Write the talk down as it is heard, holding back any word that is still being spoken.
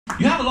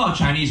You have a lot of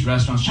Chinese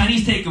restaurants,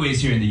 Chinese takeaways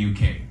here in the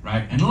UK,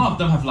 right? And a lot of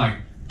them have like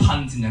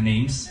puns in their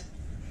names.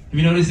 Have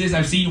you noticed this?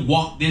 I've seen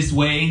walk this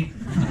way,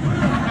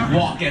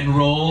 Wok and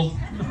Roll,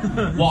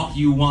 walk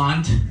you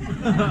want.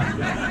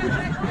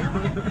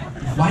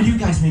 Why do you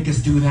guys make us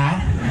do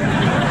that?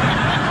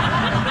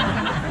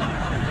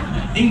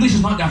 English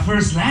is not their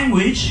first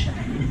language.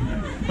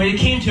 When they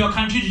came to your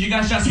country, did you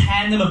guys just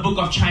hand them a book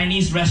of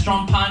Chinese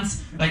restaurant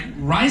puns? Like,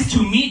 rice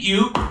to meet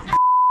you,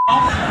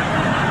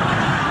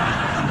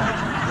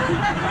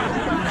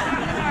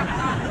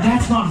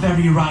 That's not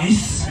very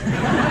rice.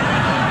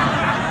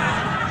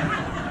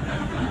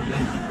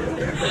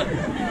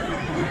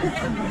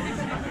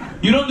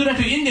 You don't do that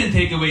to Indian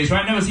takeaways,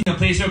 right? Never seen a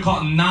place here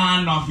called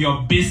none of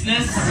your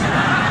business.